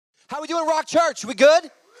How we doing, Rock Church? We good?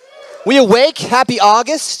 We awake? Happy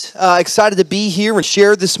August. Excited to be here and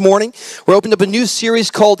share this morning. We're opening up a new series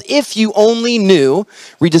called If You Only Knew,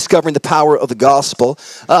 Rediscovering the Power of the Gospel.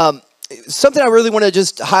 Something I really want to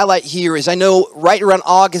just highlight here is I know right around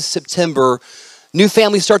August, September, new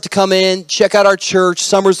families start to come in, check out our church,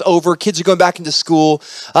 summer's over, kids are going back into school.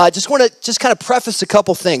 Just want to kind of preface a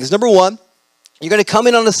couple things. Number one, you're going to come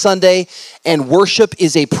in on a Sunday and worship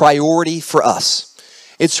is a priority for us.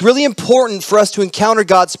 It's really important for us to encounter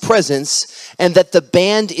God's presence and that the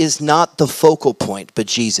band is not the focal point, but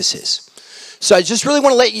Jesus is. So I just really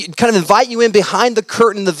want to let you, kind of invite you in behind the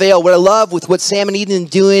curtain, the veil. What I love with what Sam and Eden are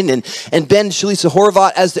doing and Ben and Shalisa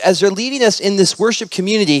Horvat, as they're leading us in this worship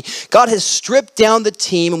community, God has stripped down the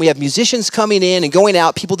team and we have musicians coming in and going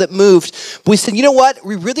out, people that moved. But we said, you know what?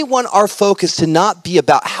 We really want our focus to not be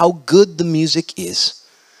about how good the music is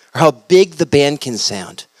or how big the band can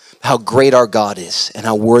sound. How great our God is and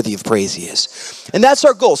how worthy of praise he is. And that's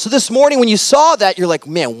our goal. So this morning when you saw that, you're like,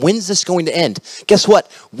 man, when's this going to end? Guess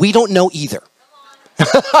what? We don't know either.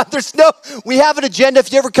 We have an agenda.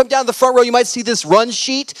 If you ever come down the front row, you might see this run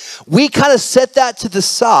sheet. We kind of set that to the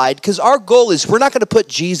side because our goal is we're not going to put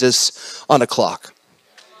Jesus on a clock.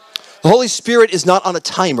 The Holy Spirit is not on a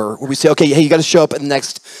timer where we say, okay, hey, you got to show up in the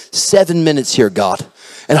next 7 minutes here, God.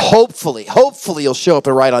 And hopefully you'll show up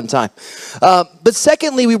right on time. But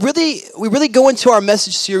secondly, we really go into our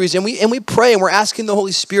message series and we pray and we're asking the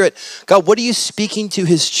Holy Spirit, God, what are you speaking to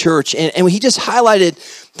his church? And he just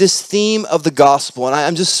highlighted this theme of the gospel. And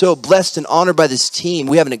I'm just so blessed and honored by this team.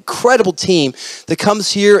 We have an incredible team that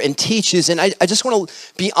comes here and teaches. And I just want to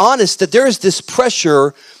be honest that there is this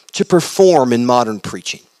pressure to perform in modern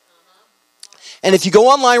preaching. And if you go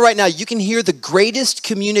online right now, you can hear the greatest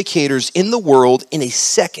communicators in the world in a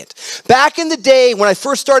second. Back in the day when I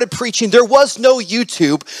first started preaching, there was no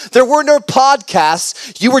YouTube. There were no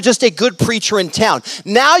podcasts. You were just a good preacher in town.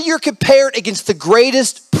 Now you're compared against the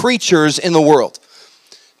greatest preachers in the world.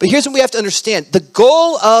 But here's what we have to understand. The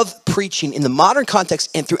goal of preaching in the modern context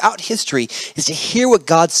and throughout history is to hear what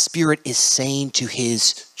God's Spirit is saying to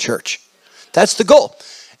his church. That's the goal.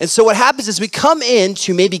 And so what happens is we come in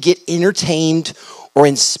to maybe get entertained or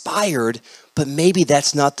inspired, but maybe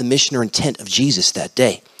that's not the mission or intent of Jesus that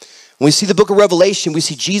day. When we see the book of Revelation, we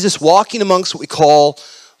see Jesus walking amongst what we call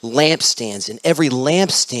lampstands, and every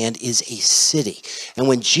lampstand is a city. And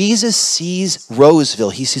when Jesus sees Roseville,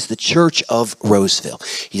 he sees the church of Roseville.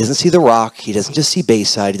 He doesn't see the Rock. He doesn't just see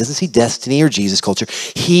Bayside. He doesn't see Destiny or Jesus Culture.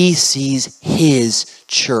 He sees his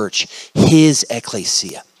church, his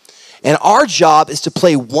ecclesia. And our job is to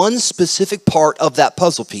play one specific part of that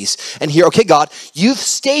puzzle piece and hear, okay, God, you've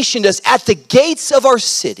stationed us at the gates of our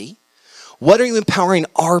city. What are you empowering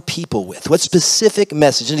our people with? What specific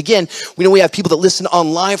message? And again, we know we have people that listen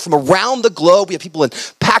online from around the globe. We have people in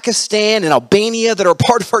Pakistan and Albania that are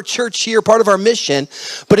part of our church here, part of our mission.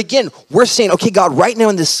 But again, we're saying, okay, God, right now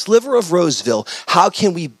in this sliver of Roseville, how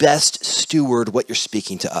can we best steward what you're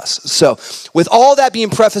speaking to us? So with all that being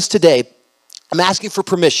prefaced today, I'm asking for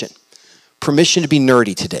permission. Permission to be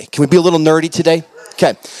nerdy today. Can we be a little nerdy today?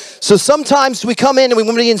 Okay. So sometimes we come in and we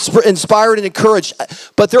want to be inspired and encouraged,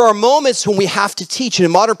 but there are moments when we have to teach. And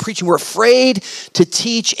in modern preaching, we're afraid to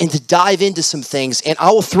teach and to dive into some things. And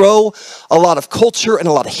I will throw a lot of culture and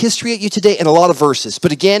a lot of history at you today and a lot of verses.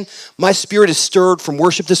 But again, my spirit is stirred from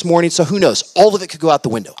worship this morning, so who knows? All of it could go out the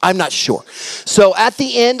window. I'm not sure. So at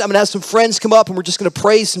the end, I'm going to have some friends come up and we're just going to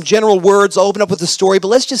pray some general words. I'll open up with a story, but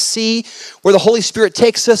let's just see where the Holy Spirit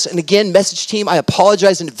takes us. And again, message team, I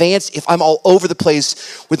apologize in advance if I'm all over the place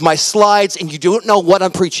with my slides and you don't know what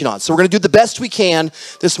I'm preaching on. So we're going to do the best we can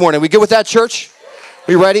this morning. We good with that, church?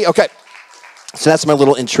 Are you ready? Okay. So that's my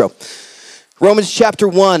little intro. Romans chapter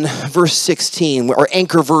 1, verse 16, our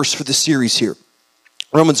anchor verse for the series here.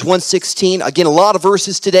 Romans 1:16, again, a lot of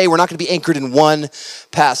verses today. We're not going to be anchored in one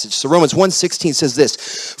passage. So Romans 1:16 says this,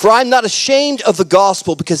 "For I'm not ashamed of the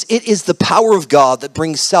gospel because it is the power of God that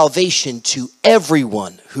brings salvation to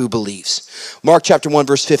everyone who believes." Mark chapter 1,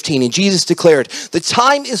 verse 15, and Jesus declared, "The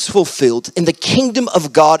time is fulfilled and the kingdom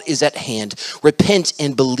of God is at hand. Repent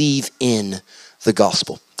and believe in the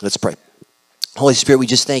gospel." Let's pray. Holy Spirit, we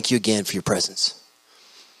just thank you again for your presence.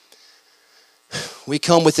 We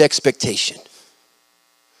come with expectation.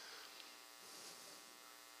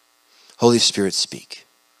 Holy Spirit, speak.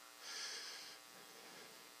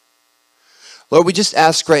 Lord, we just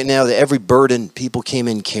ask right now that every burden people came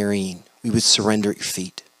in carrying, we would surrender at your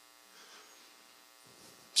feet.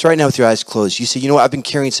 So right now with your eyes closed, you say, you know what, I've been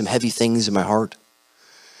carrying some heavy things in my heart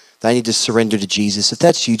that I need to surrender to Jesus. If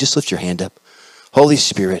that's you, just lift your hand up. Holy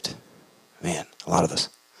Spirit, man, a lot of us.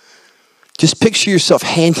 Just picture yourself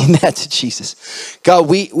handing that to Jesus. God,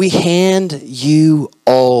 we hand you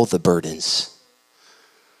all the burdens.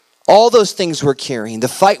 All those things we're carrying. The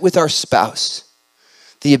fight with our spouse.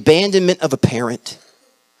 The abandonment of a parent.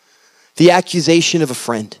 The accusation of a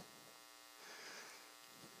friend.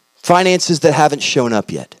 Finances that haven't shown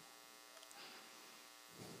up yet.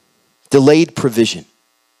 Delayed provision.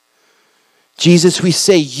 Jesus, we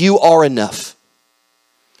say you are enough.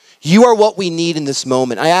 You are what we need in this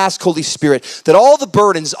moment. I ask, Holy Spirit, that all the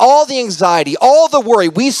burdens, all the anxiety, all the worry,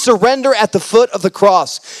 we surrender at the foot of the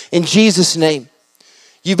cross in Jesus' name.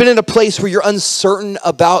 You've been in a place where you're uncertain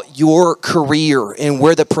about your career and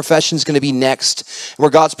where the profession is going to be next, and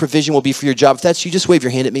where God's provision will be for your job. If that's you, just wave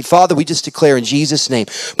your hand at me. Father, we just declare in Jesus' name,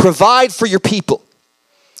 provide for your people.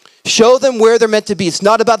 Show them where they're meant to be. It's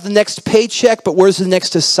not about the next paycheck, but where's the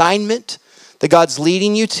next assignment that God's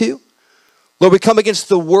leading you to. Lord, we come against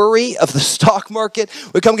the worry of the stock market.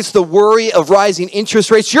 We come against the worry of rising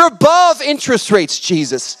interest rates. You're above interest rates,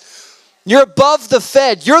 Jesus. You're above the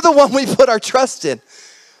Fed. You're the one we put our trust in.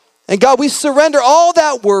 And God, we surrender all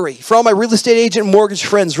that worry for all my real estate agent and mortgage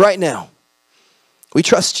friends right now. We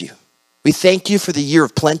trust you. We thank you for the year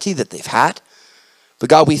of plenty that they've had. But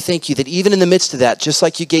God, we thank you that even in the midst of that, just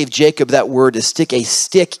like you gave Jacob that word to stick a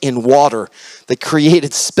stick in water that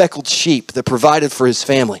created speckled sheep that provided for his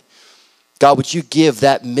family. God, would you give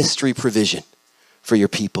that mystery provision for your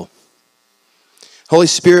people? Holy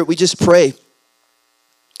Spirit, we just pray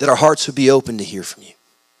that our hearts would be open to hear from you.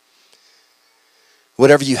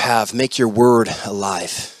 Whatever you have, make your word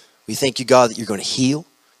alive. We thank you, God, that you're going to heal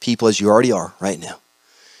people as you already are right now.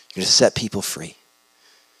 You're going to set people free.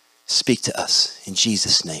 Speak to us in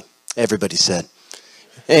Jesus' name. Everybody said,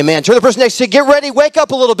 amen. Turn to the person next to you. Get ready. Wake up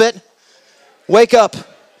a little bit. Wake up.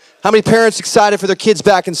 How many parents excited for their kids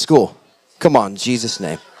back in school? Come on, Jesus'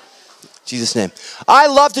 name. Jesus' name. I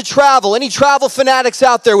love to travel. Any travel fanatics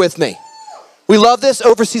out there with me? We love this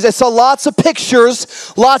overseas. I saw lots of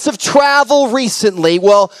pictures, lots of travel recently.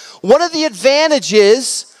 Well, one of the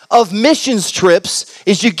advantages of missions trips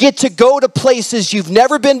is you get to go to places you've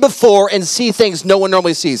never been before and see things no one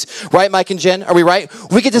normally sees. Right, Mike and Jen? Are we right?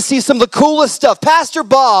 We get to see some of the coolest stuff. Pastor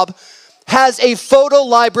Bob has a photo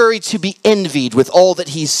library to be envied with all that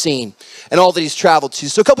he's seen and all that he's traveled to.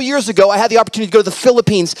 So a couple years ago, I had the opportunity to go to the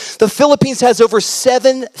Philippines. The Philippines has over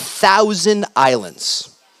 7,000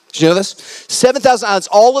 islands. Did you know this? 7,000 islands,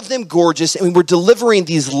 all of them gorgeous, and we're delivering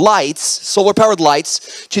these lights, solar-powered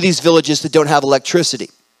lights, to these villages that don't have electricity.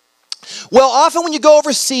 Well, often when you go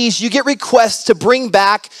overseas, you get requests to bring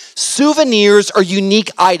back souvenirs or unique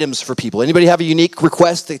items for people. Anybody have a unique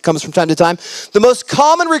request that comes from time to time? The most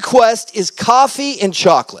common request is coffee and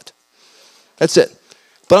chocolate. That's it.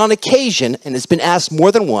 But on occasion, and it's been asked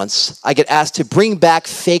more than once, I get asked to bring back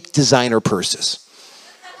fake designer purses.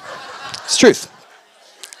 It's the truth.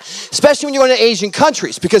 Especially when you're going to Asian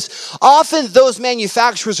countries, because often those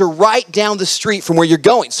manufacturers are right down the street from where you're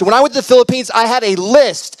going. So when I went to the Philippines, I had a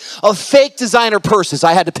list of fake designer purses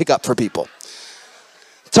I had to pick up for people.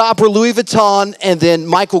 Top were Louis Vuitton, and then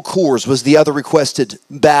Michael Kors was the other requested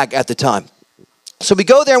bag at the time. So we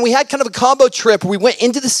go there, and we had kind of a combo trip where we went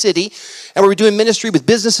into the city, and we were doing ministry with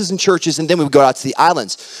businesses and churches, and then we would go out to the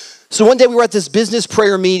islands. So one day we were at this business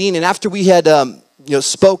prayer meeting, and after we had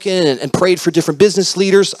spoken and prayed for different business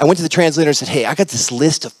leaders, I went to the translator and said, hey, I got this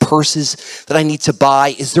list of purses that I need to buy.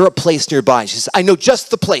 Is there a place nearby? And she says, I know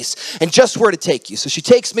just the place and just where to take you. So she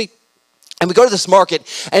takes me, and we go to this market,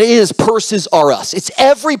 and it is Purses R Us. It's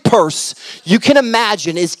every purse you can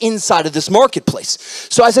imagine is inside of this marketplace.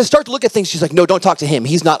 So as I start to look at things, she's like, no, don't talk to him.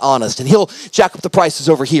 He's not honest, and he'll jack up the prices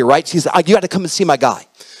over here, right? She's like, you got to come and see my guy.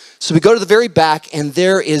 So we go to the very back, and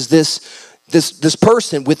there is this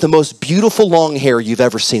person with the most beautiful long hair you've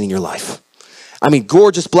ever seen in your life. I mean,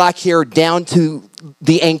 gorgeous black hair down to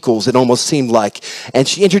the ankles, it almost seemed like. And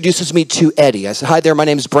she introduces me to Eddie. I said, hi there, my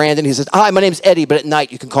name is Brandon. He says, hi, my name is Eddie, but at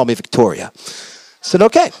night you can call me Victoria. I said,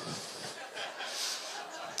 okay.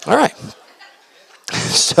 All right.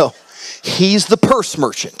 So he's the purse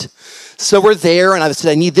merchant. So we're there, and I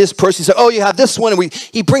said, I need this purse. He said, oh, you have this one. And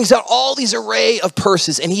he brings out all these array of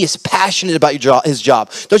purses, and he is passionate about his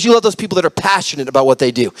job. Don't you love those people that are passionate about what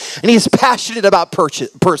they do? And he is passionate about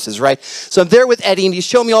purses, right? So I'm there with Eddie, and he's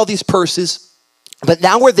showing me all these purses. But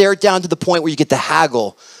now we're there down to the point where you get to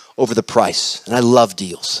haggle over the price. And I love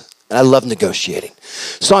deals, and I love negotiating.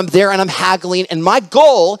 So I'm there, and I'm haggling, and my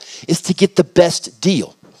goal is to get the best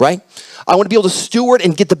deal, right? I want to be able to steward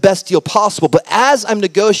and get the best deal possible. But as I'm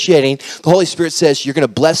negotiating, the Holy Spirit says, you're going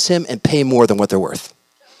to bless him and pay more than what they're worth.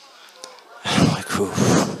 I'm like, ooh.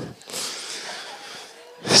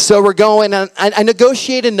 So we're going, and I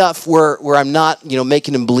negotiate enough where I'm not,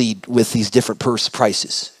 making him bleed with these different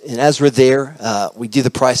prices. And as we're there, we do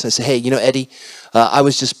the price, and I say, hey, Eddie, I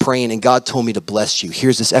was just praying, and God told me to bless you.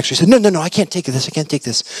 Here's this extra. He said, no, I can't take this. I can't take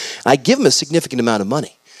this. And I give him a significant amount of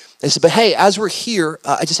money. I said, but hey, as we're here,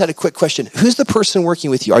 I just had a quick question. Who's the person working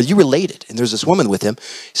with you? Are you related? And there's this woman with him.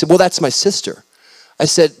 He said, well, that's my sister. I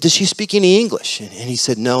said, does she speak any English? And he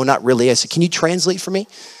said, no, not really. I said, can you translate for me?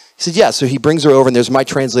 He said, yeah. So he brings her over, and there's my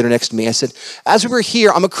translator next to me. I said, as we were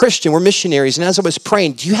here, I'm a Christian. We're missionaries. And as I was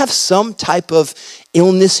praying, do you have some type of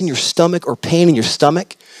illness in your stomach or pain in your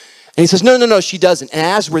stomach? And he says, no, she doesn't. And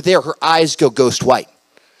as we're there, her eyes go ghost white.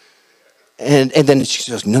 And then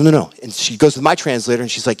she goes, no. And she goes with my translator,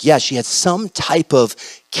 and she's like, yeah, she had some type of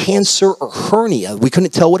cancer or hernia. We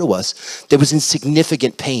couldn't tell what it was. That was in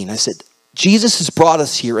significant pain. I said, Jesus has brought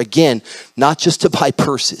us here, again, not just to buy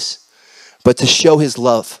purses, but to show his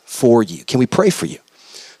love for you. Can we pray for you?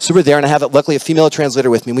 So we're there, and I have, luckily, a female translator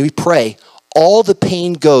with me. When we pray, all the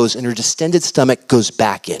pain goes, and her distended stomach goes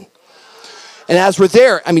back in. And as we're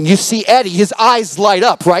there, you see Eddie, his eyes light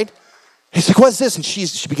up, right? He's like, what's this? And she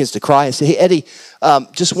begins to cry. I say, hey, Eddie,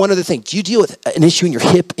 just one other thing. Do you deal with an issue in your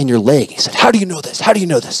hip and your leg? He said, how do you know this? How do you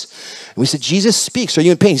know this? And we said, Jesus speaks. Are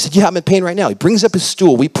you in pain? He said, yeah, I'm in pain right now. He brings up his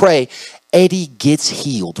stool. We pray. Eddie gets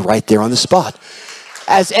healed right there on the spot.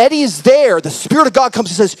 As Eddie is there, the Spirit of God comes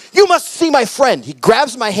and says, you must see my friend. He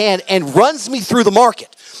grabs my hand and runs me through the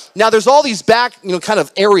market. Now, there's all these back, kind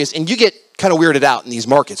of areas, and you get kind of weirded out in these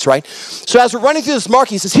markets, right? So as we're running through this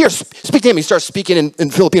market, he says, here, speak to him. He starts speaking in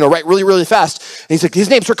Filipino, right, really, really fast. And he's like, his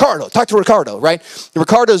name's Ricardo. Talk to Ricardo, right? And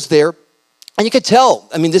Ricardo's there. And you could tell,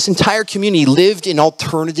 this entire community lived an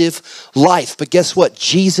alternative life. But guess what?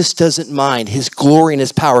 Jesus doesn't mind. His glory and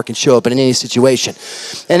his power can show up in any situation.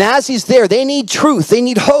 And as he's there, they need truth. They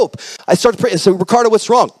need hope. I start to pray. So, Ricardo, what's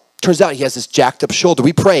wrong? Turns out he has this jacked up shoulder.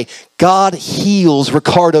 We pray, God heals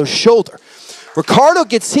Ricardo's shoulder. Ricardo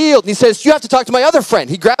gets healed, and he says, you have to talk to my other friend.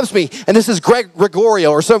 He grabs me, and this is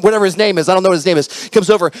Gregorio, or whatever his name is. I don't know what his name is. He comes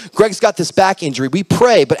over. Greg's got this back injury. We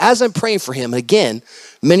pray, but as I'm praying for him, and again,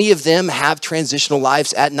 many of them have transitional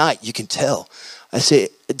lives at night. You can tell. I say,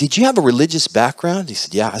 did you have a religious background? He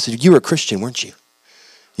said, yeah. I said, you were a Christian, weren't you?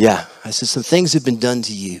 Yeah. I said, some things have been done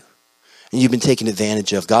to you, and you've been taken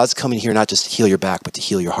advantage of. God's coming here not just to heal your back, but to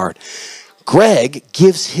heal your heart. Greg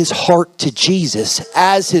gives his heart to Jesus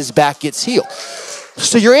as his back gets healed.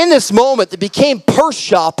 So you're in this moment that became purse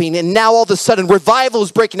shopping, and now all of a sudden revival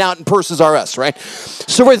is breaking out and purses are us, right?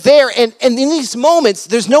 So we're there, and in these moments,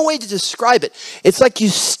 there's no way to describe it. It's like you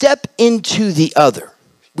step into the other.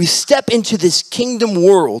 We step into this kingdom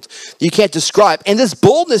world that you can't describe, and this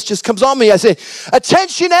boldness just comes on me. I say,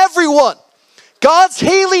 attention everyone. God's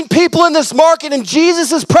healing people in this market, and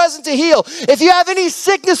Jesus is present to heal. If you have any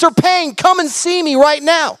sickness or pain, come and see me right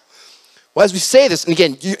now. Well, as we say this, and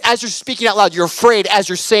again, as you're speaking out loud, you're afraid as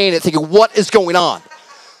you're saying it, thinking, what is going on?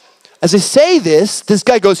 As I say this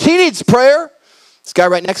guy goes, he needs prayer. This guy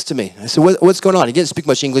right next to me. I said, what's going on? He didn't speak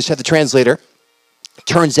much English, had the translator.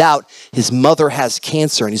 Turns out his mother has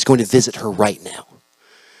cancer, and he's going to visit her right now.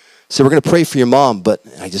 So we're going to pray for your mom, but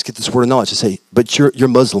I just get this word of knowledge. I say, but you're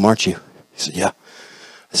Muslim, aren't you? He said, yeah.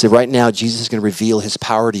 I said, right now, Jesus is going to reveal his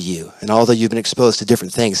power to you. And although you've been exposed to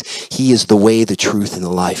different things, he is the way, the truth, and the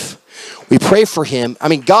life. We pray for him.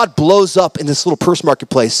 God blows up in this little purse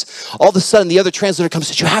marketplace. All of a sudden, the other translator comes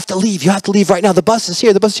and says, you have to leave. You have to leave right now. The bus is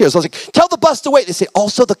here. The bus is here. So I was like, tell the bus to wait. They say,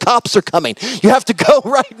 also the cops are coming. You have to go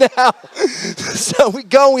right now. So we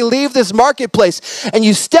go and we leave this marketplace. And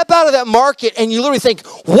you step out of that market and you literally think,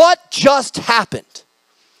 what just happened?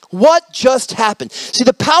 What just happened? See,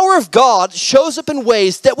 the power of God shows up in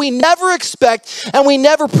ways that we never expect and we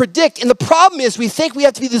never predict. And the problem is we think we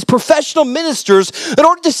have to be these professional ministers in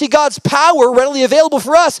order to see God's power readily available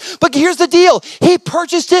for us. But here's the deal. He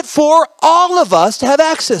purchased it for all of us to have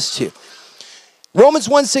access to. Romans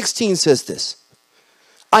 1:16 says this.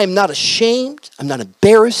 I am not ashamed. I'm not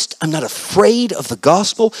embarrassed. I'm not afraid of the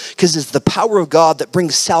gospel because it's the power of God that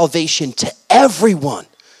brings salvation to everyone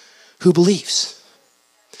who believes.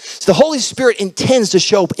 So the Holy Spirit intends to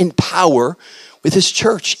show up in power with his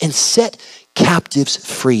church and set captives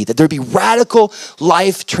free, that there be radical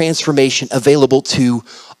life transformation available to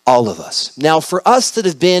all of us. Now, for us that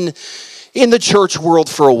have been in the church world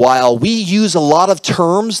for a while, we use a lot of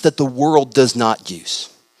terms that the world does not use.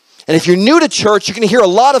 And if you're new to church, you're going to hear a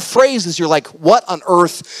lot of phrases. You're like, what on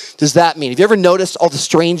earth does that mean? Have you ever noticed all the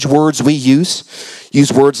strange words we use?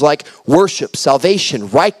 Use words like worship, salvation,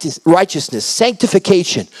 righteousness,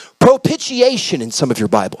 sanctification, propitiation in some of your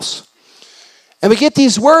Bibles. And we get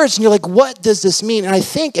these words and you're like, what does this mean? And I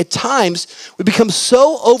think at times we become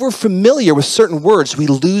so over-familiar with certain words, we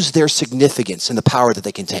lose their significance and the power that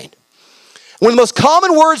they contain. One of the most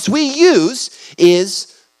common words we use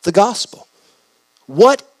is the gospel.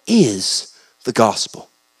 What is the gospel?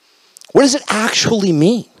 What does it actually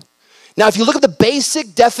mean? Now, if you look at the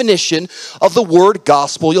basic definition of the word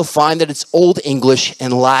gospel, you'll find that it's Old English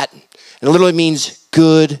and Latin. And it literally means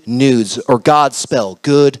good news, or Godspell,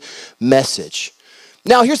 good message.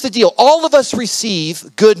 Now, here's the deal. All of us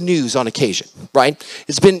receive good news on occasion, right?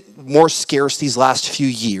 It's been more scarce these last few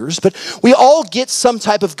years, but we all get some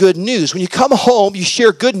type of good news. When you come home, you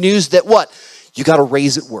share good news that what? You got a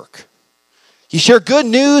raise at work. You share good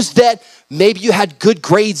news that maybe you had good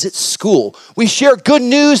grades at school. We share good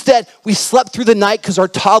news that we slept through the night because our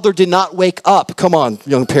toddler did not wake up. Come on,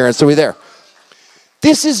 young parents, are we there?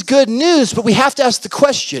 This is good news, but we have to ask the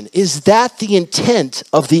question, is that the intent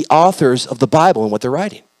of the authors of the Bible and what they're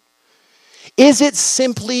writing? Is it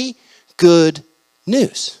simply good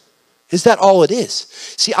news? Is that all it is?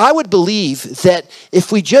 See, I would believe that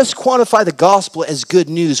if we just quantify the gospel as good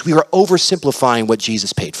news, we are oversimplifying what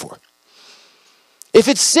Jesus paid for. If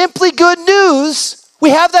it's simply good news, we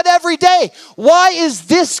have that every day. Why is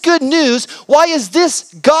this good news? Why is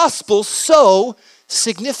this gospel so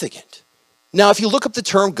significant? Now, if you look up the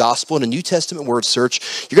term gospel in a New Testament word search,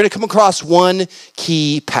 you're going to come across one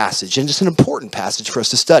key passage, and it's an important passage for us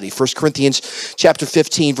to study. 1 Corinthians chapter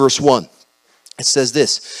 15, verse 1. It says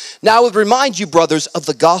this, "Now I would remind you, brothers, of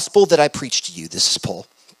the gospel that I preached to you," this is Paul,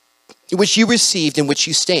 "in which you received, in which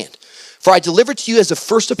you stand. For I delivered to you as of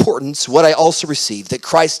first importance what I also received, that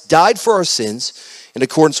Christ died for our sins in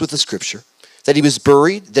accordance with the scripture, that he was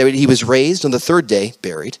buried, that he was raised on the third day,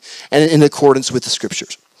 buried, and in accordance with the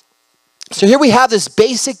scriptures." So here we have this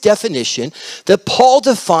basic definition that Paul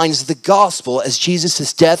defines the gospel as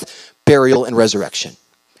Jesus' death, burial, and resurrection.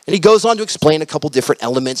 And he goes on to explain a couple different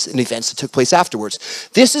elements and events that took place afterwards.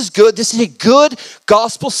 This is good. This is a good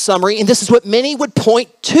gospel summary, and this is what many would point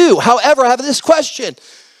to. However, I have this question.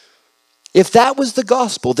 If that was the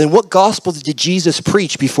gospel, then what gospel did Jesus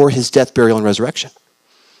preach before his death, burial, and resurrection?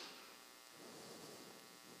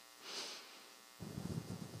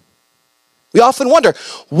 We often wonder,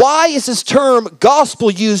 why is this term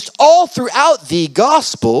gospel used all throughout the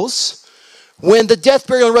Gospels when the death,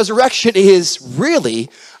 burial, and resurrection is really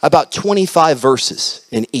about 25 verses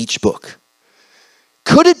in each book?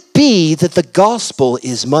 Could it be that the gospel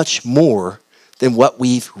is much more than what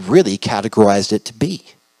we've really categorized it to be?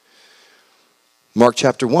 Mark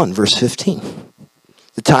chapter 1, verse 15.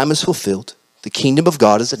 "The time is fulfilled. The kingdom of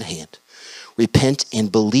God is at hand. Repent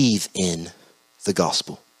and believe in the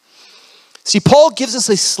gospel." See, Paul gives us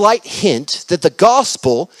a slight hint that the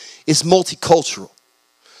gospel is multicultural.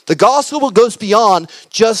 The gospel goes beyond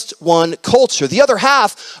just one culture. The other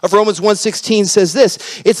half of Romans 1:16 says this,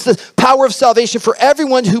 "It's the power of salvation for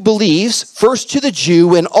everyone who believes, first to the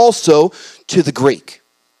Jew and also to the Greek."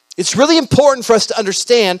 It's really important for us to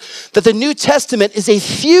understand that the New Testament is a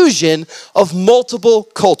fusion of multiple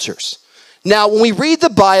cultures. Now, when we read the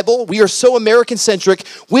Bible, we are so American-centric,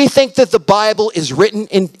 we think that the Bible is written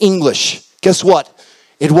in English. Guess what?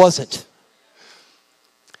 It wasn't.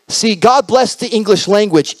 See, God bless the English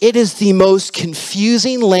language. It is the most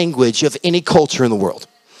confusing language of any culture in the world.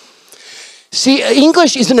 See,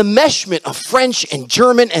 English is an enmeshment of French and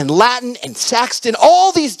German and Latin and Saxon,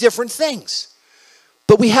 all these different things.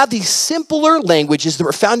 But we have these simpler languages that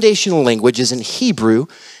are foundational languages in Hebrew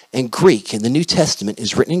and Greek. And the New Testament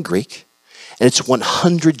is written in Greek, and it's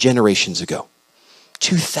 100 generations ago,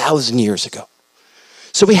 2,000 years ago.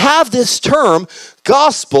 So we have this term,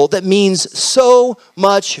 gospel, that means so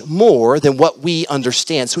much more than what we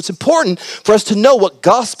understand. So it's important for us to know what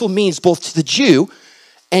gospel means both to the Jew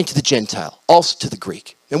and to the Gentile, also to the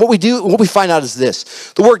Greek. And what we find out is this.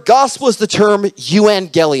 The word gospel is the term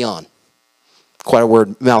euangelion. Quite a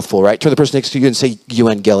word, mouthful, right? Turn to the person next to you and say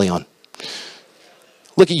euangelion.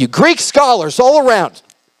 Look at you, Greek scholars all around.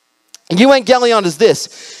 And euangelion is this.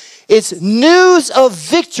 It's news of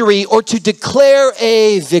victory, or to declare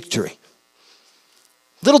a victory.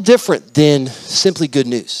 Little different than simply good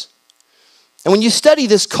news. And when you study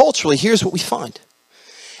this culturally, here's what we find.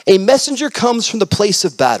 A messenger comes from the place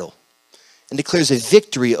of battle and declares a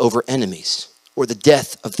victory over enemies, or the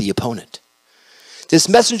death of the opponent. This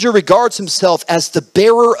messenger regards himself as the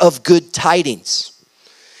bearer of good tidings.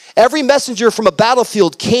 Every messenger from a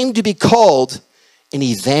battlefield came to be called an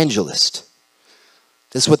evangelist.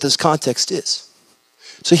 This is what this context is.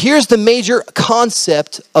 So here's the major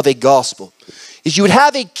concept of a gospel. Is you would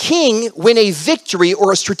have a king win a victory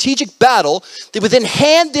or a strategic battle that would then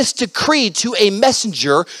hand this decree to a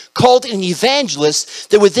messenger called an evangelist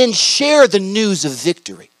that would then share the news of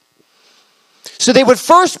victory. So they would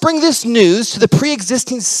first bring this news to the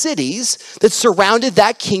pre-existing cities that surrounded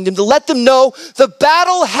that kingdom to let them know the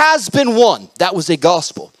battle has been won. That was a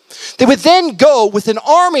gospel. They would then go with an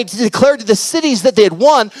army to declare to the cities that they had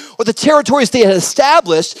won or the territories they had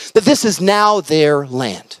established that this is now their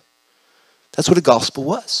land. That's what a gospel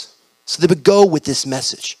was. So they would go with this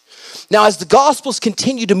message. Now, as the gospels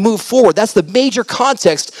continue to move forward, that's the major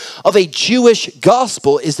context of a Jewish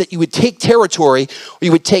gospel, is that you would take territory or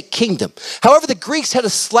you would take kingdom. However, the Greeks had a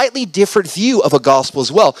slightly different view of a gospel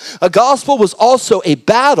as well. A gospel was also a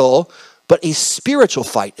battle, but a spiritual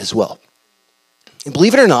fight as well. And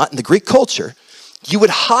believe it or not, in the Greek culture, you would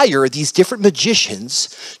hire these different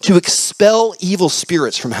magicians to expel evil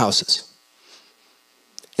spirits from houses.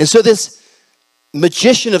 And so this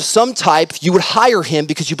magician of some type, you would hire him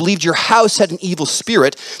because you believed your house had an evil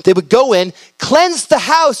spirit. They would go in, cleanse the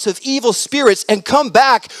house of evil spirits, and come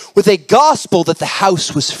back with a gospel that the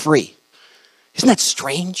house was free. Isn't that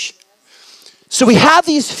strange? So we have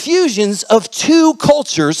these fusions of two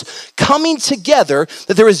cultures coming together,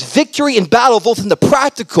 that there is victory in battle both in the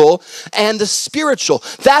practical and the spiritual.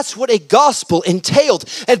 That's what a gospel entailed.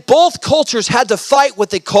 And both cultures had to fight what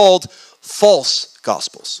they called false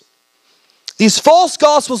gospels. These false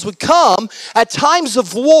gospels would come at times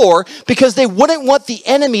of war because they wouldn't want the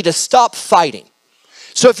enemy to stop fighting.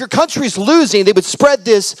 So if your country's losing, they would spread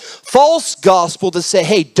this false gospel to say,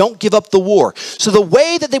 hey, don't give up the war. So the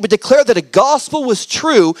way that they would declare that a gospel was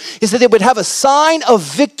true is that they would have a sign of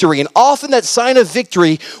victory. And often that sign of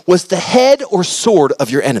victory was the head or sword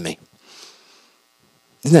of your enemy.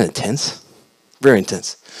 Isn't that intense? Very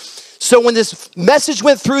intense. So when this message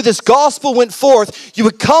went through, this gospel went forth, you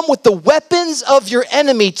would come with the weapons of your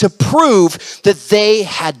enemy to prove that they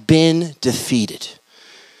had been defeated.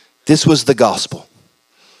 This was the gospel.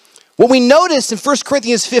 What we notice in 1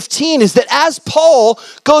 Corinthians 15 is that as Paul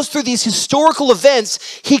goes through these historical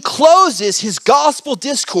events, he closes his gospel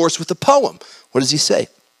discourse with a poem. What does he say?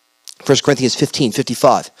 1 Corinthians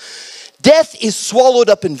 15:55. Death is swallowed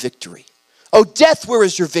up in victory. O death, where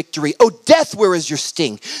is your victory? O death, where is your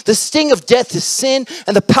sting? The sting of death is sin,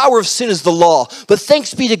 and the power of sin is the law. But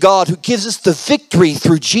thanks be to God who gives us the victory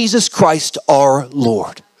through Jesus Christ our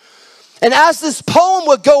Lord. And as this poem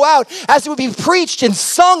would go out, as it would be preached and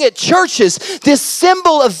sung at churches, this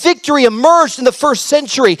symbol of victory emerged in the first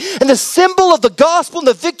century. And the symbol of the gospel and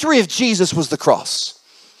the victory of Jesus was the cross.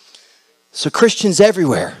 So Christians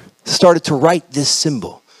everywhere started to write this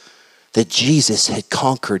symbol that Jesus had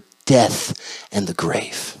conquered death and the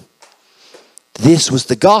grave. This was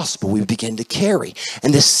the gospel we began to carry.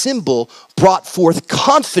 And this symbol brought forth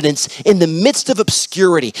confidence in the midst of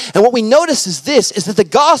obscurity. And what we notice is this, is that the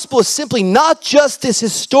gospel is simply not just this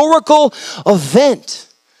historical event.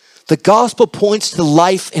 The gospel points to the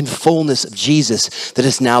life and fullness of Jesus that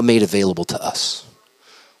is now made available to us.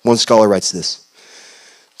 One scholar writes this: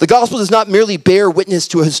 the gospel does not merely bear witness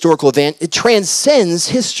to a historical event, it transcends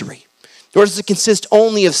history. Nor does it consist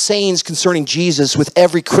only of sayings concerning Jesus which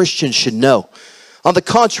every Christian should know. On the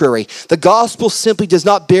contrary, the gospel simply does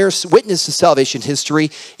not bear witness to salvation history.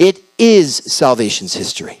 It is salvation's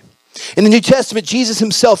history. In the New Testament, Jesus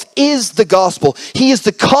himself is the gospel. He is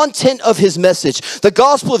the content of his message. The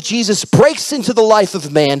gospel of Jesus breaks into the life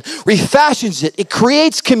of man, refashions it, it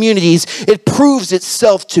creates communities, it proves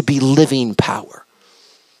itself to be living power.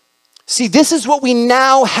 See, this is what we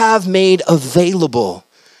now have made available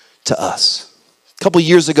to us. A couple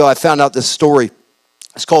years ago, I found out this story.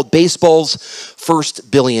 It's called Baseball's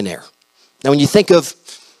First Billionaire. Now, when you think of,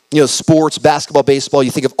 sports, basketball, baseball,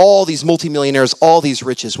 you think of all these multimillionaires, all these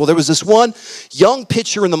riches. Well, there was this one young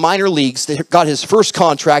pitcher in the minor leagues that got his first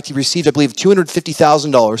contract. He received, I believe, $250,000.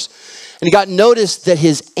 And he got noticed that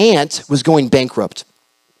his aunt was going bankrupt.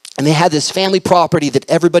 And they had this family property that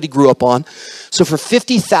everybody grew up on. So for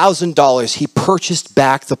 $50,000, he purchased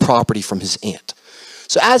back the property from his aunt.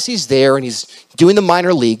 So as he's there and he's doing the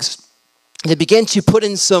minor leagues, they begin to put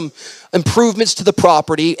in some improvements to the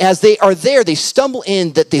property. As they are there, they stumble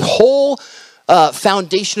in that the whole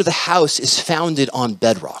foundation of the house is founded on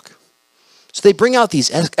bedrock. So they bring out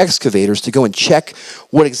these excavators to go and check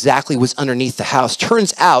what exactly was underneath the house.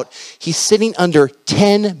 Turns out he's sitting under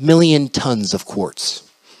 10 million tons of quartz.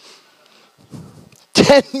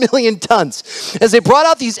 10 million tons. As they brought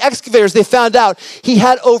out these excavators, they found out he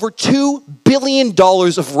had over $2 billion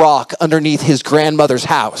of rock underneath his grandmother's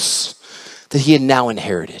house that he had now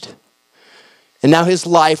inherited. And now his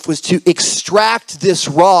life was to extract this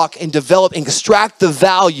rock and extract the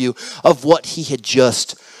value of what he had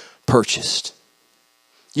just purchased.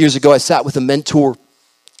 Years ago, I sat with a mentor.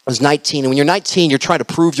 I was 19, and when you're 19, you're trying to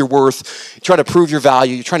prove your worth, you're trying to prove your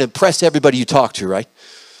value, you're trying to impress everybody you talk to, right?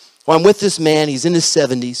 Well, I'm with this man, he's in his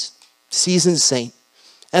 70s, seasoned saint.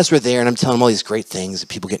 As we're there, and I'm telling him all these great things,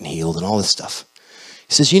 people getting healed and all this stuff.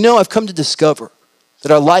 He says, I've come to discover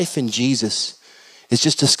that our life in Jesus is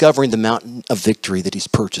just discovering the mountain of victory that he's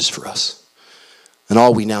purchased for us and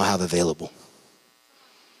all we now have available.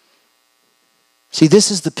 See, this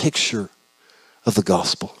is the picture of the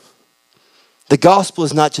gospel. The gospel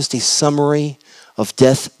is not just a summary of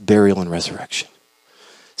death, burial, and resurrection.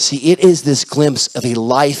 See, it is this glimpse of a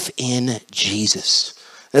life in Jesus.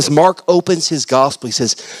 As Mark opens his gospel, he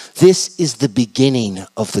says, this is the beginning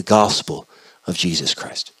of the gospel of Jesus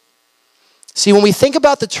Christ. See, when we think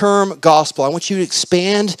about the term gospel, I want you to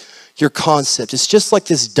expand your concept. It's just like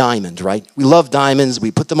this diamond, right? We love diamonds.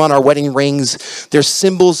 We put them on our wedding rings. They're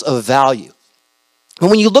symbols of value. And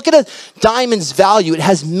when you look at a diamond's value, it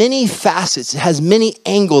has many facets. It has many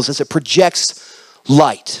angles as it projects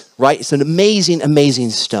light, right? It's an amazing, amazing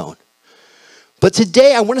stone. But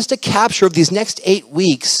today, I want us to capture over these next 8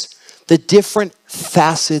 weeks the different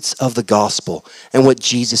facets of the gospel and what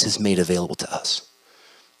Jesus has made available to us.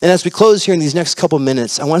 And as we close here in these next couple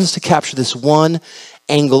minutes, I want us to capture this one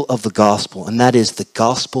angle of the gospel, and that is the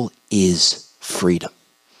gospel is freedom.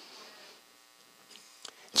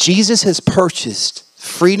 Jesus has purchased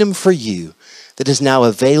freedom for you that is now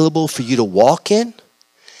available for you to walk in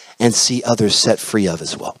and see others set free of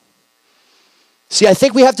as well. See, I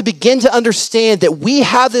think we have to begin to understand that we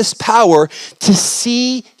have this power to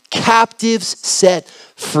see captives set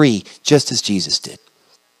free, just as Jesus did.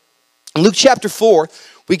 In Luke chapter 4,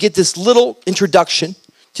 we get this little introduction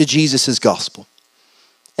to Jesus' gospel.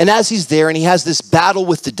 And as he's there and he has this battle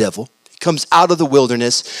with the devil, he comes out of the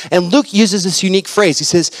wilderness, and Luke uses this unique phrase. He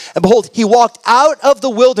says, and behold, he walked out of the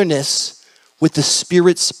wilderness with the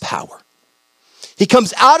Spirit's power. He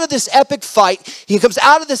comes out of this epic fight. He comes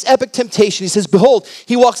out of this epic temptation. He says, behold,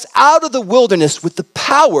 he walks out of the wilderness with the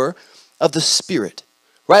power of the Spirit.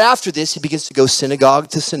 Right after this, he begins to go synagogue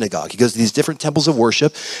to synagogue. He goes to these different temples of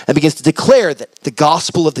worship and begins to declare that the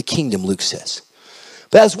gospel of the kingdom, Luke says.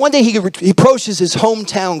 But as one day he approaches his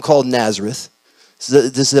hometown called Nazareth.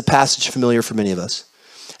 This is a passage familiar for many of us.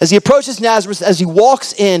 As he approaches Nazareth, as he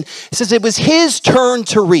walks in, it says it was his turn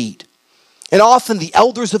to read. And often the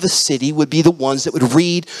elders of a city would be the ones that would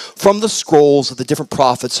read from the scrolls of the different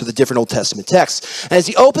prophets or the different Old Testament texts. And as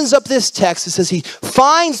he opens up this text, it says he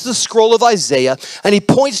finds the scroll of Isaiah and he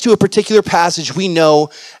points to a particular passage we know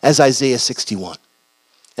as Isaiah 61.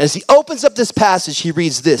 And as he opens up this passage, he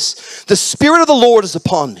reads this: the Spirit of the Lord is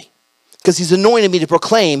upon me because he's anointed me to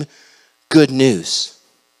proclaim good news,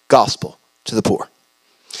 gospel to the poor.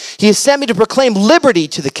 He has sent me to proclaim liberty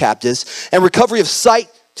to the captives and recovery of sight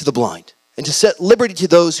to the blind, and to set liberty to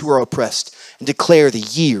those who are oppressed, and declare the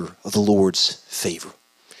year of the Lord's favor.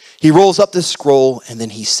 He rolls up this scroll, and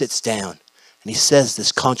then he sits down, and he says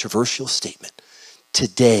this controversial statement: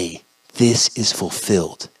 today, this is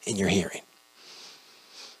fulfilled in your hearing.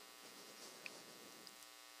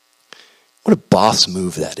 What a boss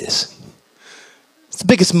move that is. It's the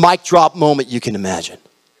biggest mic drop moment you can imagine.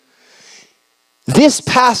 This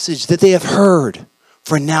passage that they have heard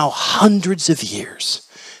for now hundreds of years,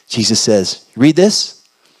 Jesus says, you read this?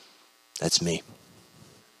 That's me.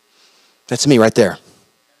 That's me right there.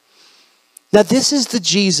 Now, this is the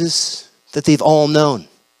Jesus that they've all known.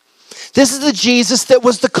 This is the Jesus that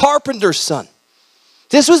was the carpenter's son.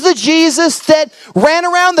 This was the Jesus that ran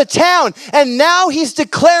around the town, and now he's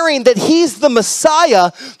declaring that he's the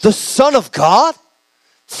Messiah, the Son of God.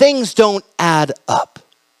 Things don't add up,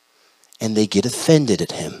 and they get offended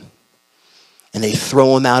at him, and they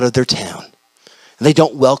throw him out of their town. They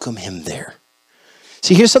don't welcome him there.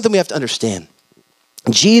 See, here's something we have to understand.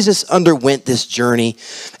 Jesus underwent this journey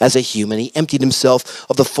as a human. He emptied himself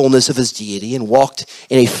of the fullness of his deity and walked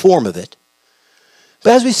in a form of it.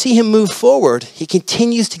 But as we see him move forward, he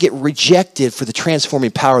continues to get rejected for the transforming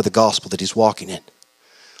power of the gospel that he's walking in.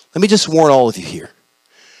 Let me just warn all of you here.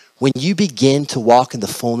 When you begin to walk in the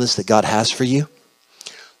fullness that God has for you,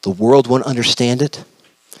 the world won't understand it,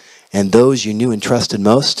 and those you knew and trusted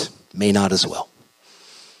most may not as well.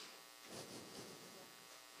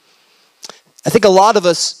 I think a lot of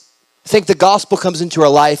us think the gospel comes into our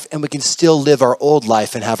life and we can still live our old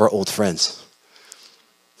life and have our old friends.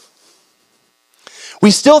 We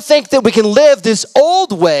still think that we can live this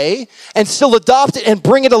old way and still adopt it and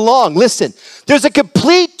bring it along. Listen, there's a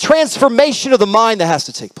complete transformation of the mind that has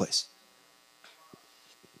to take place.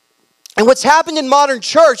 And what's happened in modern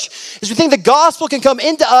church is we think the gospel can come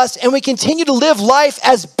into us and we continue to live life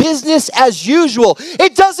as business as usual.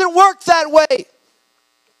 It doesn't work that way.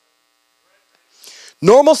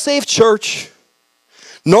 Normal, safe church,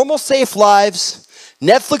 normal, safe lives,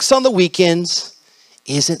 Netflix on the weekends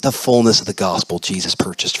isn't the fullness of the gospel Jesus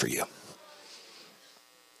purchased for you.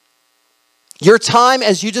 Your time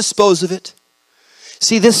as you dispose of it.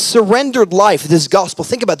 See, this surrendered life, this gospel,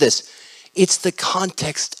 think about this. It's the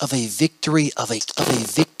context of a victory of a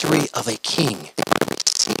king.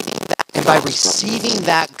 And by receiving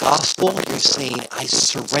that gospel, you're saying, I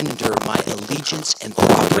surrender my allegiance and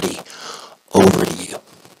property over to you.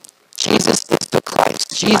 Jesus is the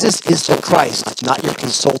Christ. Jesus is the Christ, not your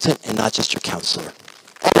consultant and not just your counselor.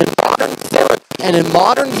 And in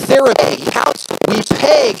modern therapy, we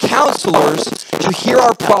pay counselors to hear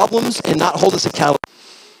our problems and not hold us accountable.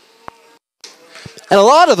 And a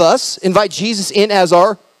lot of us invite Jesus in as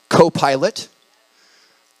our co-pilot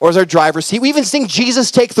or as our driver's seat. We even sing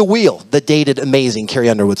Jesus Take the Wheel, the dated, amazing Carrie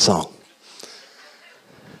Underwood song.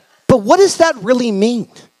 But what does that really mean?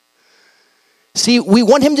 See, we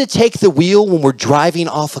want him to take the wheel when we're driving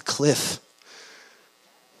off a cliff.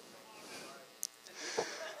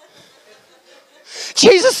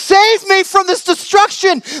 Jesus, save me from this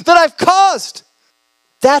destruction that I've caused.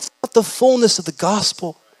 That's not the fullness of the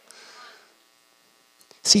gospel.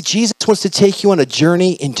 See, Jesus wants to take you on a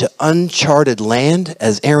journey into uncharted land,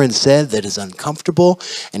 as Aaron said, that is uncomfortable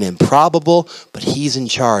and improbable, but he's in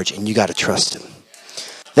charge and you got to trust him.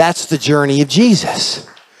 That's the journey of Jesus.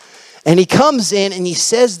 And he comes in and he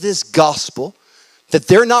says this gospel that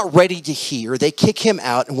they're not ready to hear. They kick him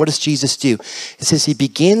out. And what does Jesus do? It says he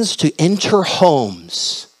begins to enter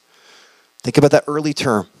homes. Think about that early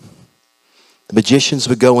term. The magicians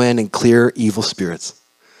would go in and clear evil spirits.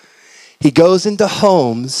 He goes into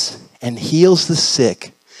homes and heals the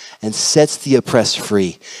sick and sets the oppressed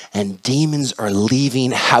free. And demons are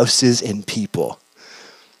leaving houses and people.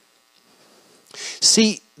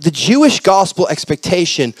 See, the Jewish gospel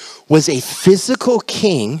expectation was a physical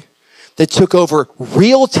king that took over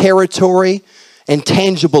real territory and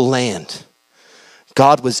tangible land.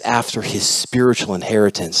 God was after his spiritual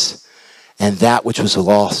inheritance, and that which was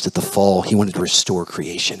lost at the fall, he wanted to restore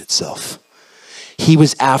creation itself. He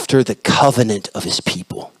was after the covenant of his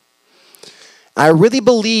people. I really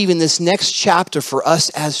believe in this next chapter for us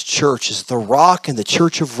as church, as the Rock and the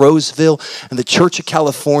Church of Roseville and the Church of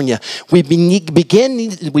California, we need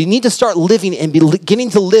to start living and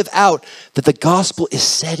beginning to live out that the gospel is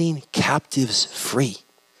setting captives free.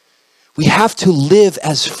 We have to live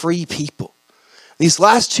as free people. These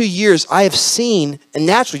last 2 years, I have seen, and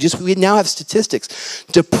naturally, we now have statistics,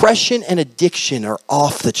 depression and addiction are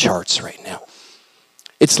off the charts right now.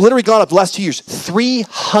 It's literally gone up the last 2 years,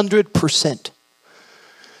 300%.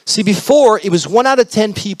 See, before, it was 1 out of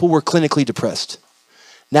 10 people were clinically depressed.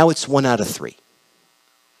 Now it's 1 out of 3.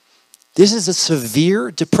 This is a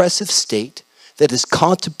severe depressive state that is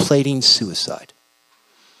contemplating suicide.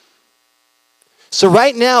 So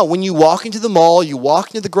right now, when you walk into the mall, you walk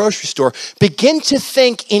into the grocery store, begin to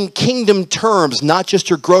think in kingdom terms, not just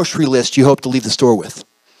your grocery list you hope to leave the store with.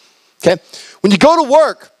 Okay? When you go to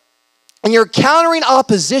work, and you're encountering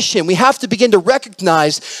opposition, we have to begin to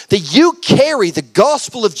recognize that you carry the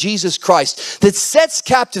gospel of Jesus Christ that sets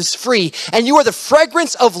captives free, and you are the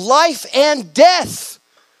fragrance of life and death,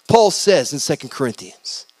 Paul says in 2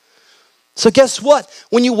 Corinthians. So guess what?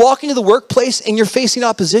 When you walk into the workplace and you're facing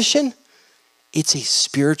opposition, it's a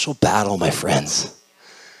spiritual battle, my friends.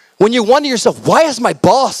 When you wonder yourself, why is my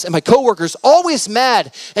boss and my coworkers always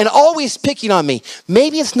mad and always picking on me?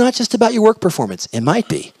 Maybe it's not just about your work performance. It might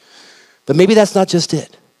be. But maybe that's not just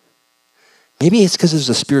it. Maybe it's because there's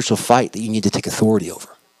a spiritual fight that you need to take authority over.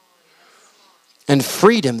 And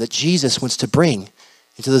freedom that Jesus wants to bring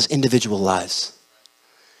into those individual lives.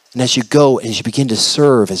 And as you go and as you begin to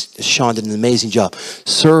serve, as Sean did an amazing job,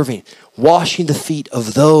 serving, washing the feet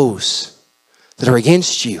of those that are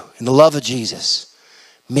against you in the love of Jesus,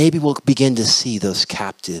 maybe we'll begin to see those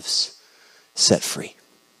captives set free.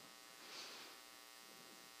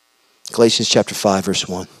 Galatians chapter 5, verse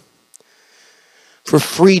 1. For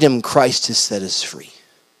freedom, Christ has set us free.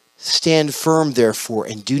 Stand firm, therefore,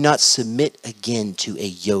 and do not submit again to a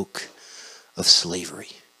yoke of slavery.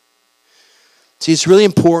 See, it's really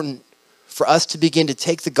important for us to begin to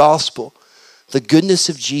take the gospel, the goodness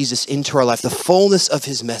of Jesus into our life, the fullness of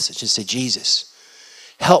his message, and say, Jesus,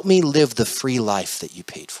 help me live the free life that you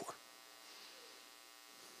paid for.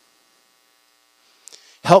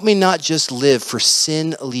 Help me not just live for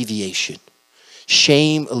sin alleviation,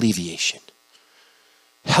 shame alleviation.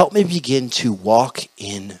 Help me begin to walk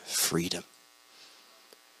in freedom.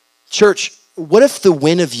 Church, what if the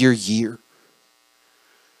win of your year,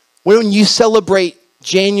 when you celebrate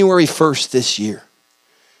January 1st this year,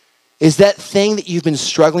 is that thing that you've been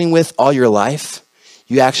struggling with all your life,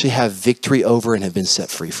 you actually have victory over and have been set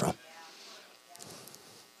free from?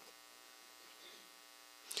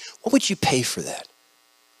 What would you pay for that?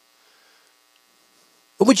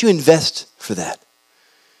 What would you invest for that?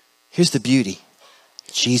 Here's the beauty.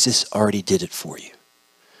 Jesus already did it for you.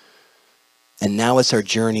 And now it's our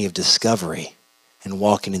journey of discovery and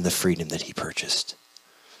walking in the freedom that he purchased.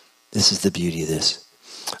 This is the beauty of this.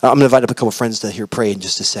 I'm going to invite up a couple friends to hear pray in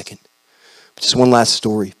just a second. Just one last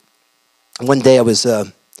story. One day I was,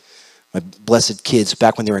 my blessed kids,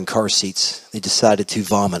 back when they were in car seats, they decided to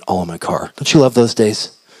vomit all in my car. Don't you love those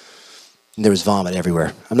days? And there was vomit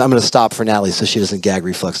everywhere. I'm going to stop for Natalie so she doesn't gag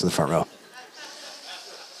reflex in the front row.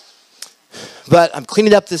 But I'm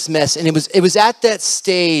cleaning up this mess, and it was at that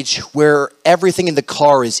stage where everything in the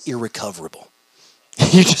car is irrecoverable.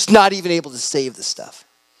 You're just not even able to save the stuff.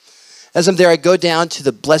 As I'm there, I go down to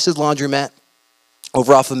the Blessed Laundromat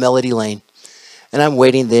over off of Melody Lane, and I'm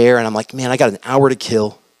waiting there, and I'm like, man, I got an hour to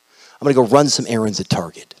kill. I'm going to go run some errands at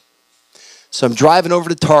Target. So I'm driving over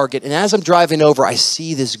to Target, and as I'm driving over, I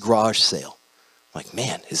see this garage sale. I'm like,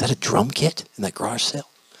 man, is that a drum kit in that garage sale?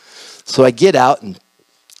 So I get out, and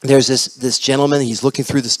there's this gentleman. He's looking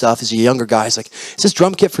through the stuff. He's a younger guy. He's like, is this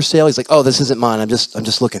drum kit for sale? He's like, oh, this isn't mine. I'm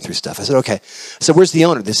just looking through stuff. I said, okay. I said, where's the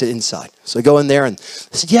owner? They said, inside. So I go in there, and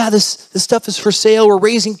I said, yeah, this stuff is for sale. We're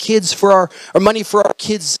raising kids for our money for our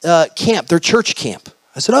kids' camp, their church camp.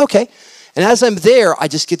 I said, okay. And as I'm there, I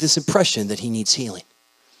just get this impression that he needs healing.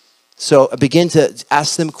 So I begin to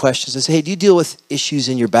ask them questions. I say, hey, do you deal with issues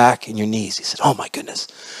in your back and your knees? He said, oh my goodness,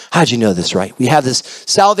 how'd you know this, right? We have this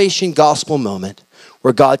salvation gospel moment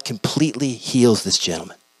where God completely heals this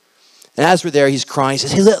gentleman. And as we're there, he's crying. He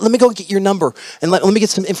says, hey, let me go get your number and let me get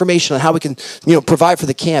some information on how we can, provide for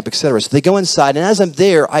the camp, etc. So they go inside, and as I'm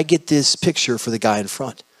there, I get this picture for the guy in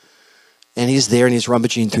front. And he's there, and he's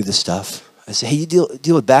rummaging through the stuff. I said, hey, you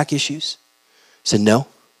deal with back issues? He said, no.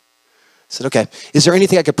 I said, okay. Is there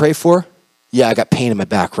anything I could pray for? Yeah, I got pain in my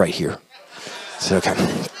back right here. I said,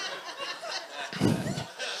 okay.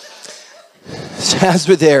 So as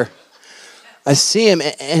we're there, I see him,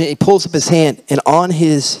 and he pulls up his hand, and on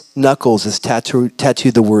his knuckles is tattooed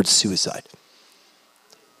the word suicide.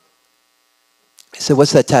 I said,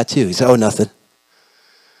 what's that tattoo? He said, oh, nothing.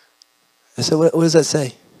 I said, what does that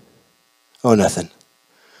say? Oh, nothing.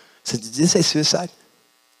 I said, did it say suicide?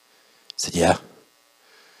 He said, yeah.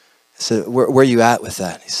 I said, where are you at with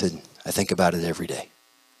that? He said, I think about it every day. I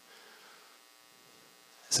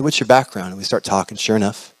said, what's your background? And we start talking. Sure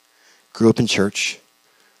enough, grew up in church,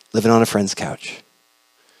 living on a friend's couch.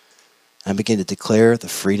 And I begin to declare the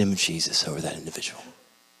freedom of Jesus over that individual.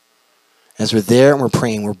 As we're there and we're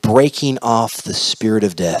praying, we're breaking off the spirit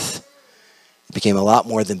of death. It became a lot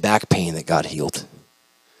more than back pain that God healed.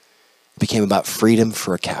 It became about freedom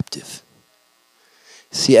for a captive.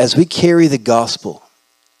 See, as we carry the gospel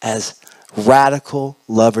as radical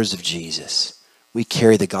lovers of Jesus, we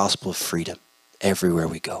carry the gospel of freedom everywhere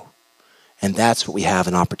we go. And that's what we have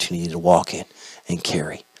an opportunity to walk in and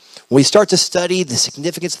carry. When we start to study the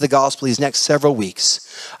significance of the gospel these next several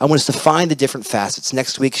weeks, I want us to find the different facets.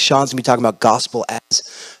 Next week, Sean's going to be talking about gospel as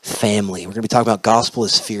family. We're going to be talking about gospel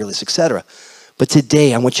as fearless, etc. But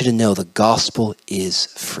today, I want you to know the gospel is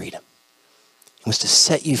freedom. It wants to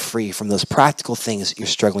set you free from those practical things that you're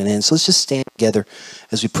struggling in. So let's just stand together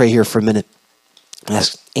as we pray here for a minute. I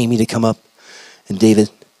ask Amy to come up, and David,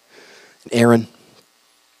 and Aaron.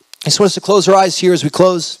 I just want us to close our eyes here as we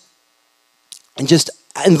close and just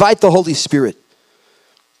invite the Holy Spirit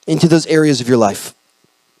into those areas of your life.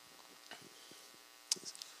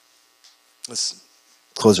 Let's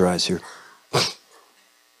close our eyes here.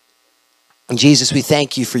 And Jesus, we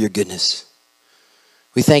thank you for your goodness.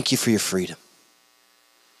 We thank you for your freedom.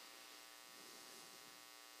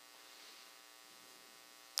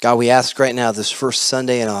 God, we ask right now, this first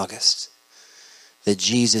Sunday in August, that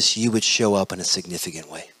Jesus, you would show up in a significant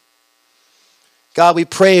way. God, we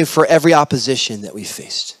pray for every opposition that we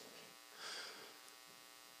faced.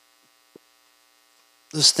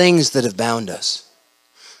 Those things that have bound us.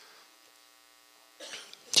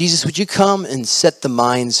 Jesus, would you come and set the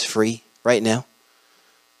minds free right now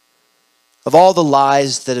of all the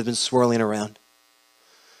lies that have been swirling around?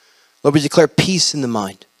 Lord, we declare peace in the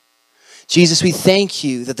mind. Jesus, we thank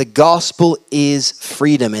you that the gospel is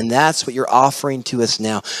freedom, and that's what you're offering to us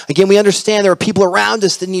now. Again, we understand there are people around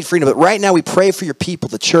us that need freedom, but right now we pray for your people,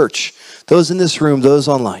 the church, those in this room, those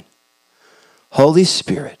online. Holy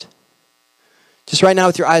Spirit, just right now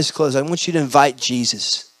with your eyes closed, I want you to invite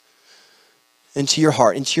Jesus into your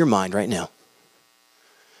heart, into your mind right now.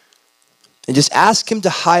 And just ask him to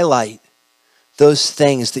highlight those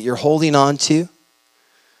things that you're holding on to.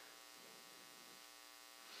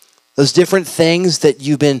 Those different things that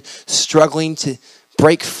you've been struggling to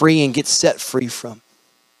break free and get set free from.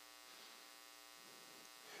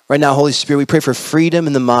 Right now, Holy Spirit, we pray for freedom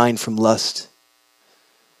in the mind from lust.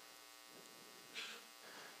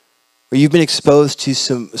 Where you've been exposed to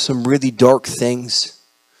some really dark things.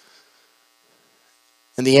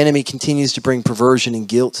 And the enemy continues to bring perversion and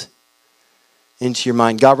guilt into your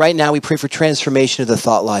mind. God, right now we pray for transformation of the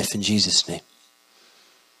thought life in Jesus' name.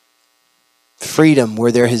 Freedom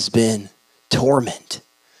where there has been torment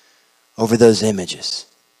over those images.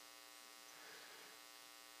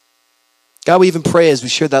 God, we even pray as we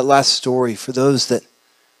shared that last story for those that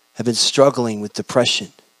have been struggling with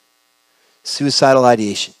depression, suicidal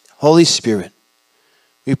ideation. Holy Spirit,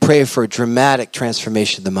 we pray for a dramatic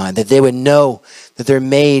transformation of the mind, that they would know that they're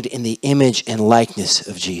made in the image and likeness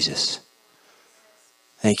of Jesus.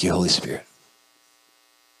 Thank you, Holy Spirit.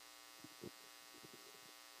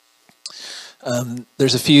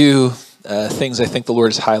 There's a few things I think the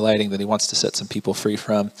Lord is highlighting that he wants to set some people free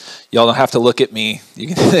from. Y'all don't have to look at me.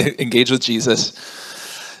 You can engage with Jesus.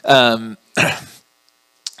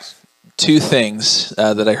 Two things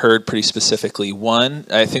that I heard pretty specifically. One,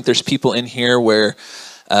 I think there's people in here where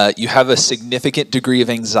you have a significant degree of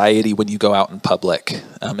anxiety when you go out in public.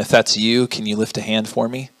 If that's you, can you lift a hand for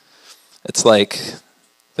me? It's like,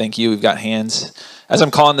 thank you, we've got hands. As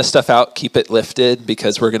I'm calling this stuff out, keep it lifted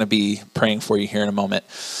because we're going to be praying for you here in a moment.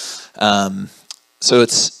 So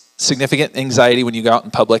it's significant anxiety when you go out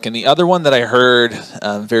in public. And the other one that I heard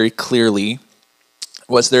very clearly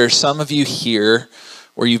was there are some of you here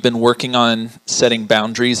where you've been working on setting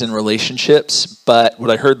boundaries in relationships. But what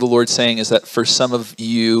I heard the Lord saying is that for some of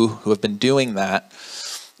you who have been doing that,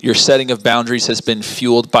 your setting of boundaries has been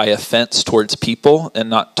fueled by offense towards people and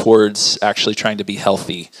not towards actually trying to be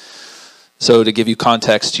healthy. So to give you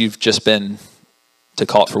context, you've just been, to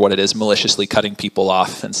call it for what it is, maliciously cutting people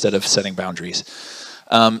off instead of setting boundaries.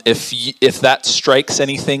 If that strikes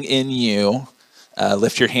anything in you,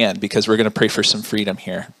 lift your hand because we're going to pray for some freedom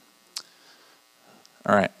here.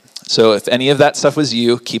 All right. So if any of that stuff was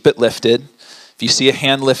you, keep it lifted. If you see a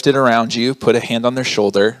hand lifted around you, put a hand on their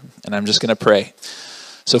shoulder, and I'm just going to pray.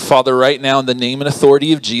 So Father, right now in the name and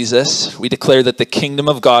authority of Jesus, we declare that the kingdom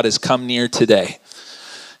of God has come near today.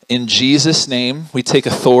 In Jesus' name, we take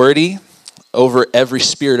authority over every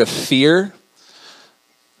spirit of fear,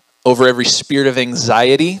 over every spirit of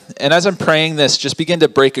anxiety. And as I'm praying this, just begin to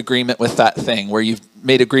break agreement with that thing where you've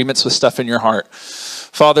made agreements with stuff in your heart.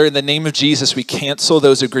 Father, in the name of Jesus, we cancel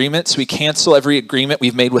those agreements. We cancel every agreement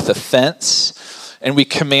we've made with offense. And we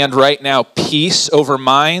command right now peace over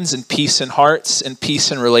minds and peace in hearts and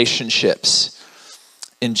peace in relationships.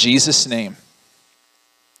 In Jesus' name.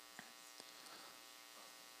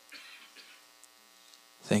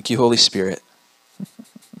 Thank you, Holy Spirit.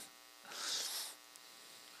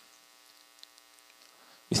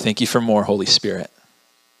 We thank you for more, Holy Spirit.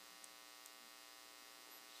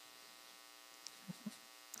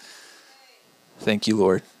 Thank you,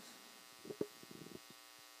 Lord.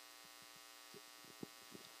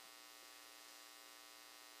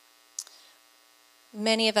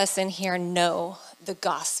 Many of us in here know the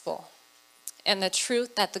gospel and the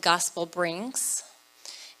truth that the gospel brings.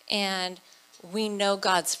 And we know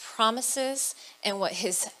God's promises and what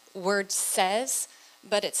his word says,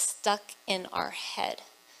 but it's stuck in our head.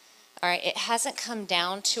 All right, it hasn't come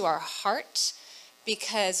down to our heart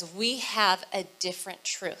because we have a different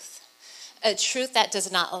truth. A truth that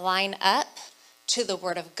does not line up to the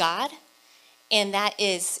word of God. And that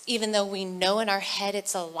is, even though we know in our head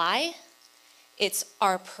it's a lie, it's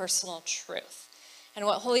our personal truth. And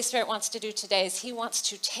what Holy Spirit wants to do today is he wants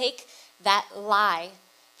to take that lie,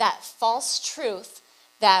 that false truth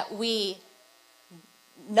that we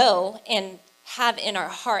know and have in our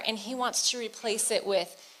heart, and he wants to replace it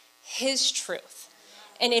with his truth.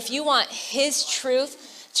 And if you want his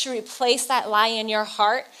truth to replace that lie in your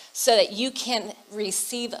heart so that you can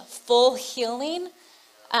receive full healing,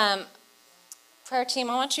 prayer team,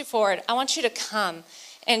 I want you forward. I want you to come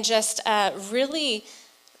and just really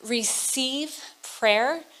receive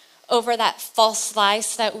prayer over that false lie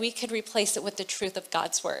so that we could replace it with the truth of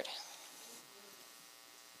God's word.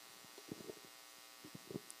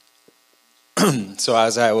 So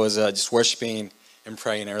as I was just worshiping and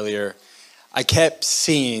praying earlier, I kept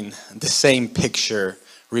seeing the same picture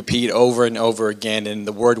repeat over and over again, and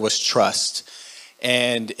the word was trust.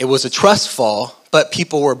 And it was a trust fall, but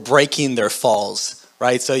people were breaking their falls,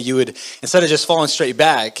 right? So you would, instead of just falling straight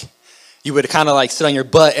back, you would kind of like sit on your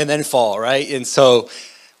butt and then fall, right? And so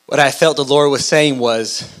what I felt the Lord was saying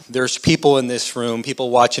was, there's people in this room, people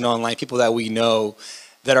watching online, people that we know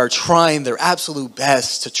that are trying their absolute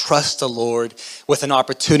best to trust the Lord with an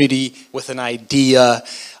opportunity, with an idea,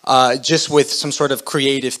 just with some sort of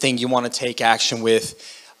creative thing you want to take action with.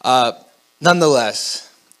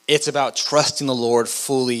 Nonetheless, it's about trusting the Lord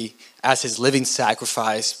fully as his living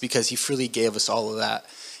sacrifice, because he freely gave us all of that.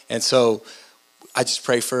 And so I just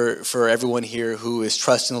pray for everyone here who is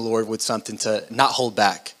trusting the Lord with something to not hold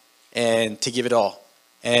back and to give it all,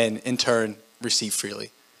 and in turn receive freely.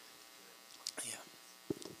 Yeah.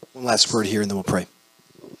 One last word here and then we'll pray.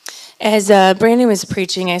 As Brandon was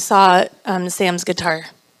preaching, I saw Sam's guitar,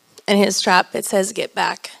 and his strap, it says "Get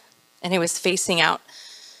Back," and it was facing out.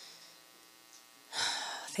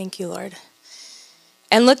 Thank you, Lord.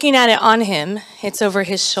 And looking at it on him, it's over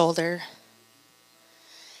his shoulder.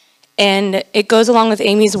 And it goes along with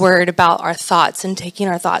Amy's word about our thoughts and taking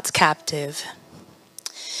our thoughts captive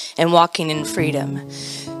and walking in freedom.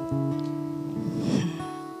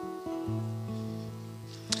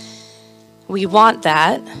 We want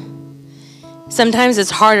that. Sometimes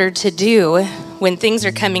it's harder to do when things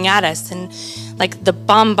are coming at us, and like the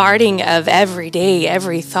bombarding of every day,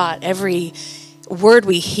 every thought, every word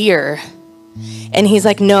we hear. And he's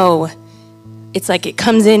like, no, it's like it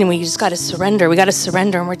comes in and we just got to surrender. We got to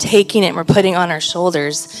surrender, and we're taking it and we're putting it on our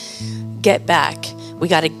shoulders. Get back. We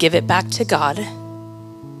got to give it back to God.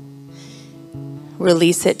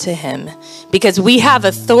 Release it to him, because we have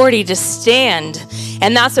authority to stand,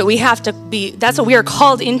 and that's what we have to be. That's what we are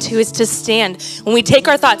called into, is to stand. When we take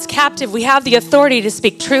our thoughts captive, we have the authority to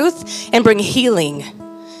speak truth and bring healing.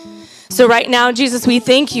 So right now, Jesus, we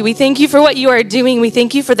thank you. We thank you for what you are doing. We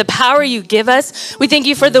thank you for the power you give us. We thank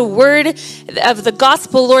you for the word of the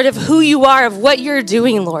gospel, Lord, of who you are, of what you're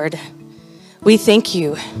doing, Lord. We thank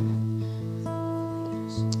you.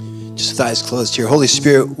 Just with eyes closed here. Holy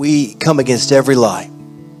Spirit, we come against every lie,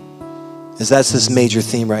 as that's this major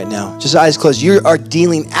theme right now. Just eyes closed. You are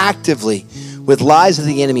dealing actively with lies of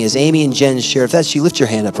the enemy, as Amy and Jen shared. If that's you, lift your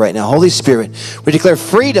hand up right now. Holy Spirit, we declare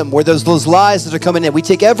freedom where those lies that are coming in. We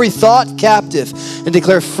take every thought captive and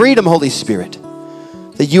declare freedom, Holy Spirit,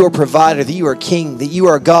 that you are provider, that you are king, that you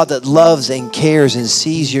are a God that loves and cares and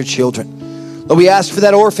sees your children. Lord, we ask for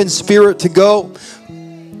that orphan spirit to go.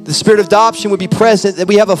 The spirit of adoption would be present, that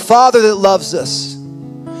we have a Father that loves us,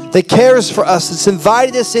 that cares for us, that's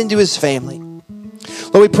invited us into his family.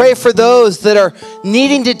 Lord, we pray for those that are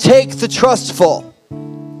needing to take the trust fall.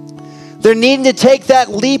 They're needing to take that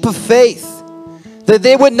leap of faith, that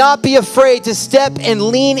they would not be afraid to step and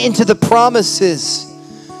lean into the promises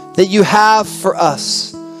that you have for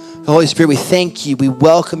us. Holy Spirit, we thank you. We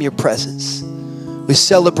welcome your presence. We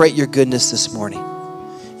celebrate your goodness this morning.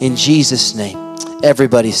 In Jesus' name.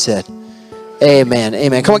 Everybody said, amen,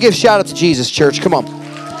 amen. Come on, give a shout out to Jesus, church. Come on.